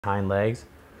hind legs.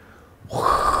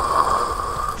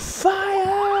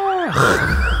 Fire!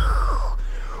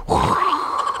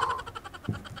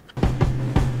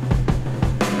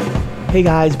 Hey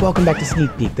guys, welcome back to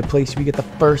Sneak Peek, the place where you get the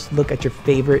first look at your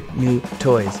favorite new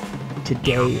toys.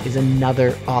 Today is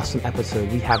another awesome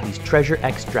episode. We have these Treasure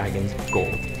X Dragons Gold.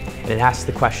 And it asks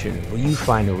the question, will you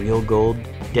find a real gold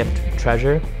dipped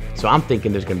treasure? So I'm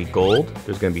thinking there's gonna be gold,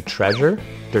 there's gonna be treasure,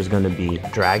 there's gonna be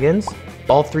dragons.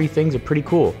 All three things are pretty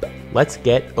cool. Let's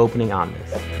get opening on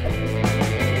this.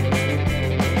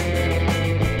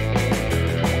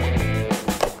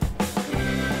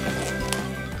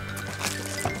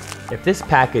 If this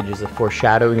package is a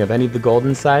foreshadowing of any of the gold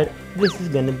inside, this is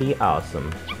gonna be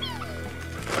awesome.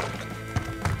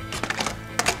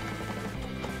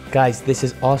 Guys, this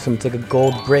is awesome. It's like a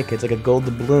gold brick. It's like a gold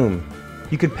doubloon.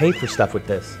 You could pay for stuff with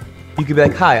this. You could be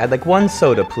like, hi, I'd like one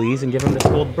soda, please, and give them this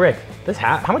gold brick.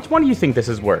 How much money do you think this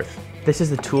is worth? This is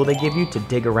the tool they give you to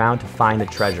dig around to find the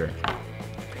treasure.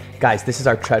 Guys, this is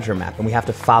our treasure map, and we have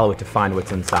to follow it to find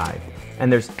what's inside.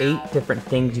 And there's 8 different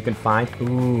things you can find.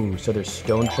 Ooh, so there's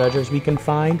stone treasures we can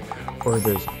find, or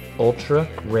there's ultra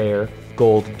rare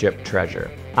gold dip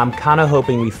treasure. I'm kind of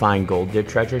hoping we find gold dip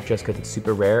treasure just because it's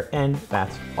super rare, and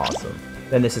that's awesome.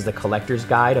 Then this is the collector's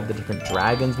guide of the different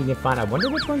dragons we can find. I wonder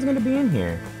which one's gonna be in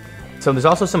here. So there's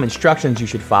also some instructions you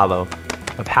should follow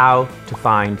of how to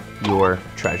find your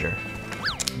treasure.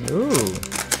 Ooh.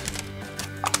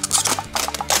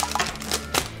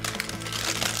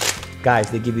 Guys,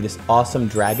 they give you this awesome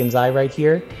dragon's eye right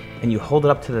here, and you hold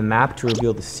it up to the map to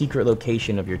reveal the secret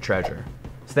location of your treasure.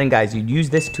 So then guys, you use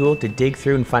this tool to dig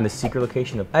through and find the secret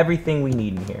location of everything we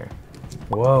need in here.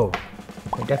 Whoa,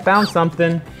 I think I found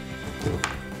something.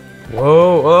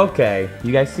 Whoa, okay.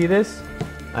 You guys see this?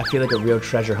 I feel like a real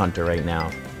treasure hunter right now.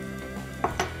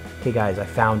 Okay guys, I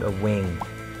found a wing.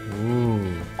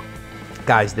 Ooh.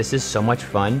 Guys, this is so much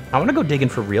fun. I wanna go digging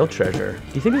for real treasure.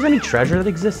 Do you think there's any treasure that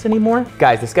exists anymore?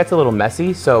 Guys, this gets a little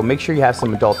messy, so make sure you have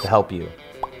some adult to help you.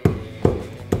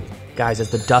 Guys, as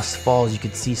the dust falls, you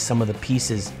can see some of the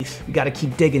pieces. We gotta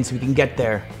keep digging so we can get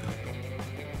there.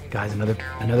 Guys, another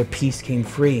piece came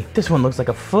free. This one looks like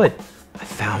a foot. I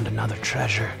found another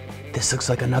treasure. This looks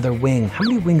like another wing. How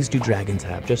many wings do dragons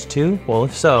have? Just 2? Well,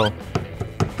 if so,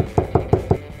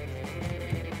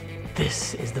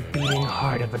 this is the beating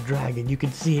heart of a dragon. You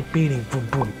can see it beating. Boom,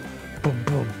 boom, boom,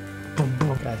 boom, boom,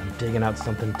 boom. Guys, I'm digging out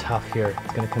something tough here.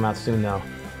 It's gonna come out soon though.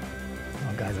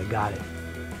 Oh guys, I got it.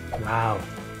 Wow.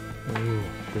 Ooh,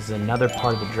 this is another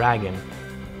part of the dragon.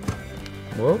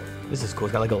 Whoa, this is cool.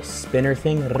 It's got like a little spinner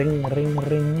thing. Ring, ring,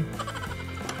 ring.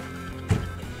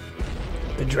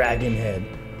 The dragon head.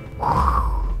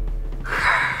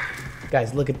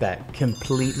 Guys, look at that.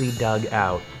 Completely dug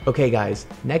out. Okay, guys,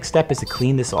 next step is to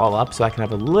clean this all up so I can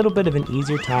have a little bit of an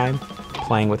easier time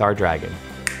playing with our dragon.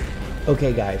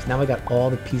 Okay, guys, now I got all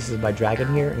the pieces of my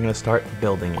dragon here. I'm gonna start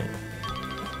building it.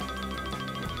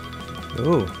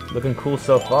 Ooh, looking cool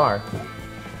so far.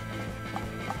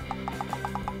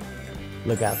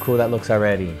 Look how cool that looks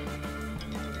already.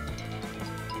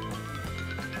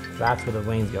 That's where the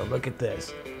wings go. Look at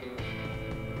this.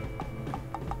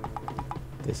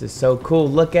 This is so cool.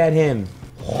 Look at him.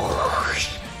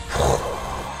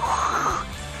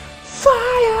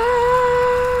 Fire!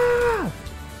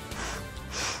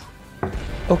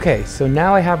 Okay, so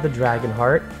now I have the dragon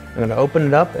heart. I'm gonna open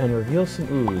it up and reveal some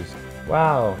ooze.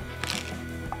 Wow.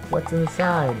 What's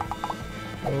inside?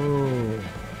 Ooh.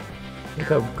 Look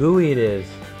how gooey it is.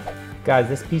 Guys,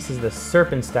 this piece is the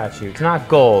serpent statue. It's not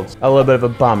gold. A little bit of a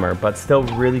bummer, but still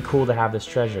really cool to have this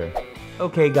treasure.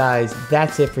 Okay guys,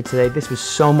 that's it for today. This was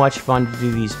so much fun to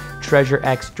do these Treasure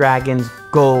X Dragons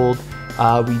Gold.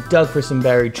 We dug for some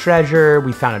buried treasure.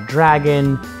 We found a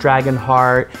dragon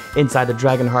heart. Inside the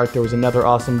dragon heart, there was another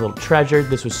awesome little treasure.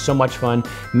 This was so much fun.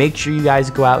 Make sure you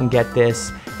guys go out and get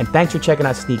this. And thanks for checking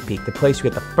out Sneak Peek, the place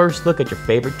where you get the first look at your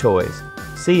favorite toys.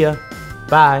 See ya.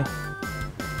 Bye.